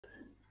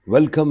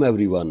Welcome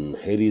everyone.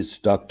 Here is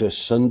Dr.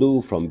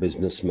 Sandhu from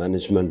Business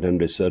Management and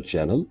Research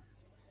Channel.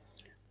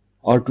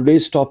 Our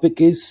today's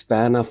topic is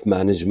span of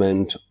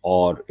management,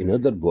 or in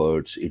other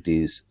words, it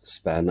is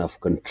span of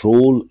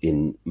control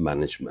in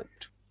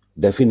management.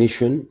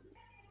 Definition: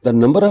 the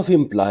number of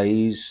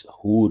employees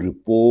who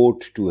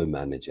report to a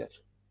manager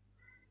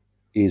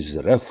is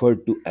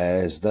referred to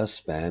as the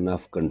span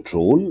of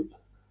control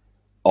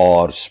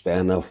or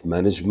span of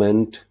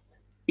management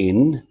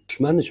in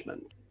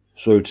management.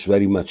 So it's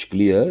very much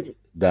clear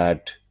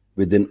that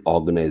within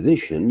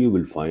organization you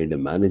will find a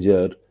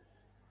manager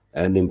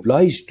and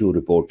employees to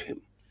report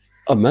him.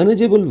 A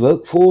manageable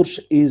workforce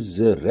is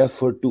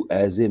referred to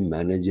as a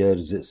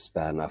manager's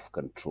span of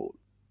control.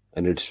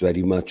 And it's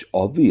very much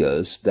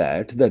obvious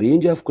that the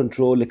range of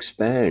control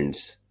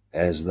expands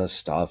as the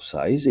staff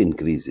size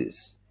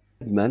increases.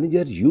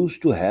 Manager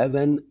used to have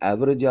an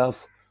average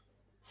of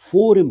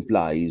 4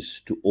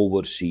 employees to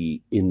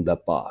oversee in the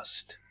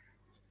past.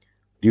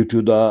 Due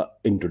to the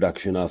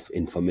introduction of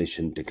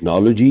information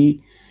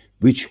technology,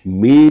 which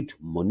made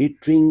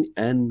monitoring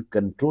and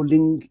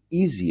controlling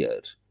easier,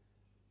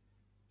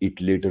 it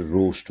later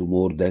rose to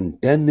more than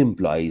 10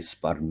 employees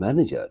per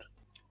manager.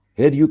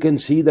 Here you can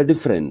see the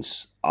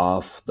difference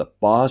of the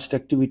past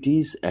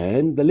activities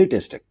and the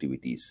latest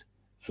activities.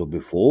 So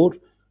before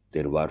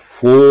there were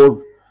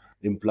 4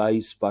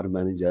 employees per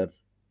manager,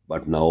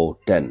 but now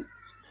 10.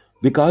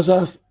 Because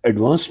of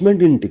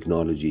advancement in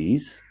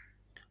technologies,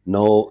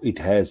 now it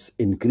has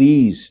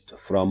increased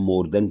from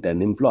more than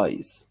 10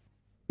 employees.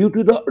 Due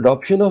to the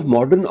adoption of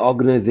modern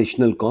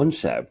organizational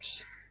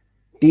concepts,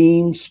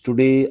 teams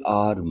today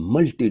are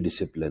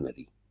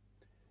multidisciplinary,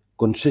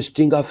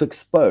 consisting of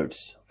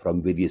experts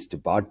from various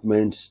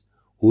departments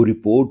who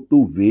report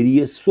to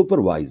various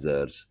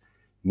supervisors,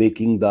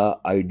 making the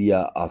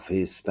idea of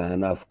a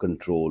span of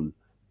control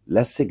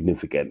less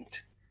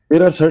significant.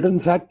 There are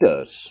certain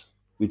factors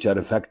which are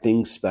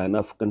affecting span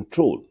of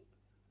control.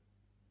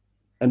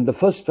 And the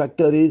first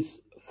factor is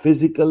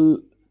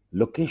physical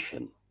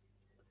location.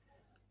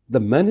 The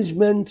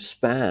management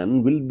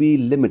span will be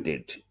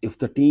limited if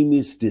the team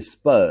is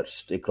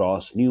dispersed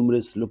across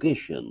numerous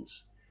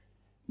locations,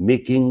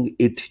 making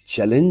it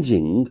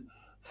challenging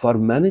for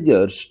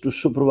managers to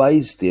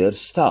supervise their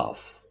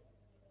staff.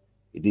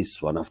 It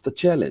is one of the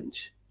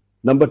challenge.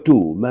 Number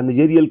 2,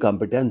 managerial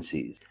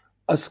competencies.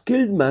 A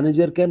skilled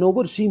manager can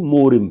oversee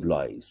more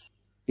employees,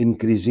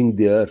 increasing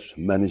their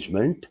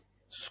management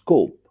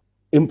scope.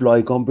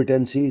 Employee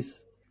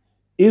competencies.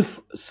 If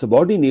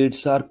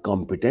subordinates are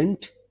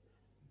competent,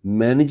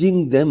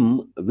 managing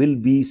them will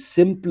be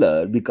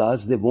simpler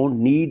because they won't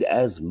need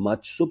as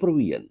much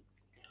supervision.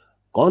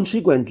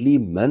 Consequently,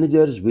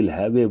 managers will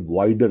have a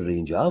wider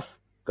range of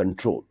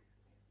control.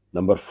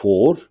 Number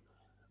 4,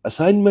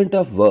 assignment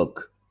of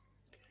work.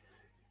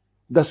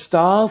 The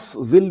staff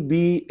will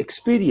be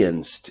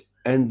experienced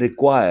and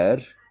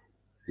require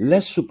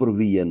less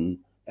supervision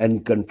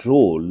and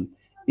control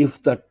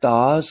if the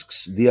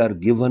tasks they are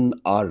given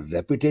are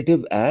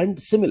repetitive and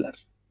similar.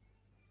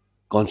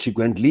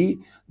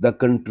 Consequently, the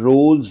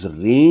control's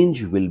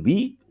range will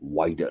be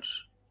wider.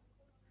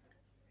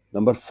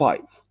 Number 5,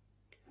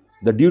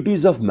 the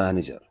duties of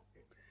manager.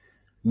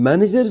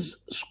 Manager's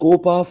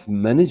scope of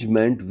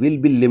management will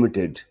be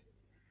limited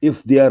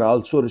if they are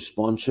also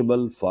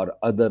responsible for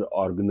other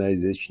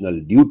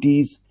organizational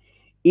duties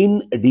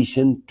in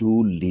addition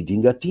to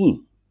leading a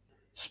team.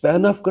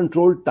 Span of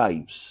control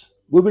types.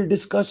 We will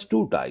discuss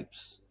 2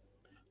 types: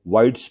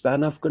 wide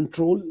span of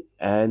control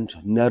and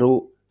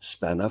narrow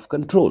span of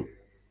control.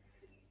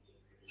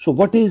 So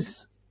what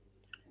is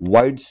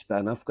wide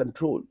span of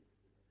control?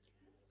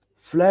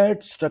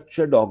 Flat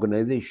structured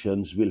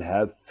organizations will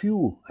have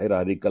few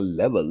hierarchical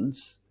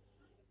levels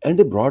and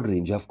a broad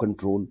range of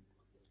control.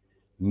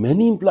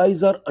 Many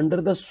employees are under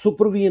the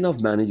supervision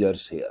of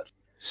managers here.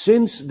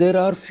 Since there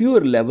are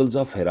fewer levels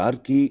of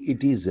hierarchy,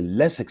 it is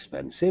less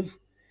expensive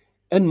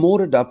and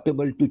more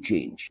adaptable to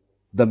change.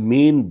 The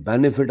main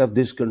benefit of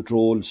this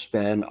control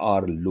span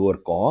are lower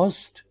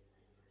cost,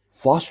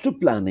 faster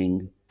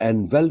planning,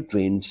 and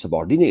well-trained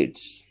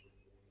subordinates.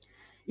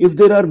 If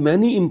there are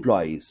many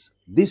employees,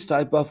 this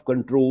type of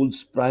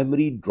control's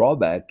primary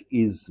drawback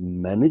is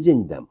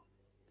managing them.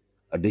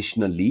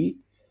 Additionally,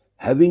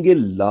 having a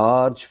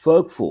large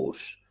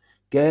workforce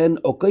can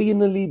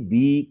occasionally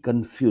be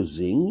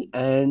confusing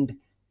and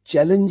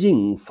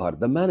challenging for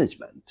the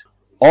management.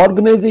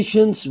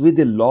 Organizations with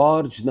a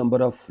large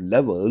number of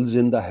levels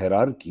in the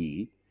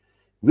hierarchy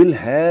will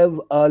have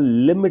a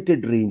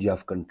limited range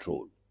of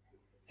control.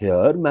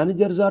 Here,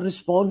 managers are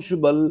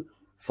responsible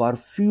for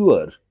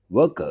fewer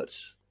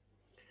workers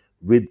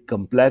with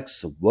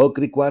complex work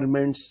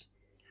requirements.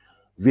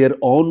 Where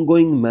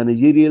ongoing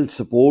managerial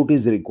support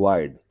is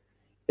required,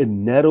 a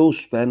narrow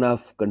span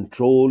of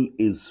control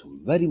is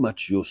very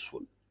much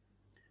useful.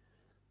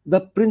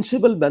 The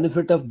principal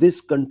benefit of this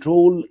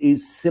control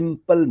is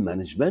simple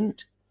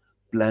management,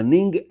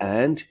 planning,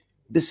 and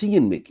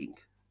decision making.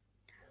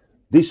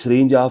 This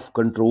range of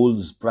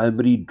control's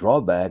primary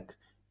drawback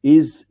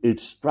is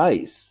its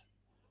price.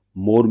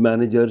 More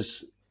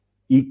managers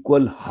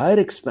equal higher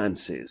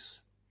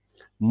expenses.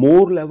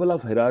 More level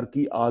of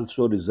hierarchy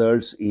also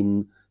results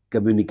in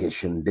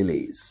communication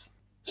delays.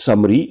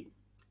 Summary: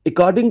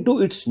 according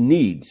to its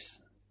needs,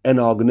 an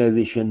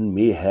organization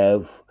may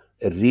have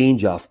a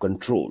range of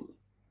control.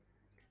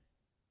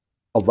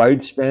 A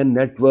widespan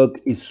network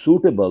is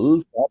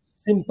suitable for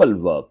simple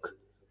work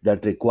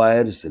that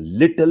requires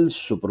little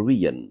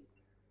supervision.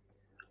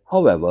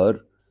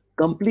 However,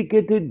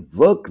 complicated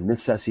work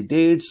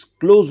necessitates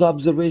close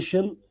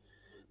observation,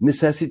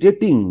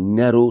 necessitating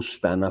narrow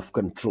span of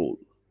control.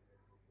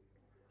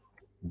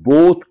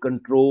 Both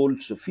control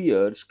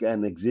spheres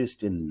can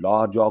exist in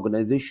large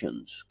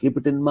organizations. Keep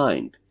it in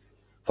mind.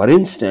 For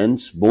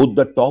instance, both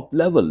the top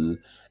level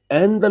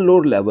and the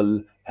lower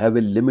level have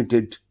a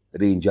limited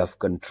range of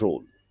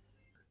control.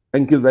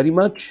 Thank you very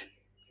much.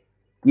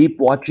 Keep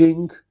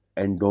watching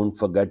and don't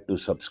forget to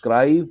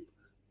subscribe.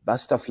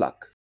 Best of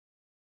luck.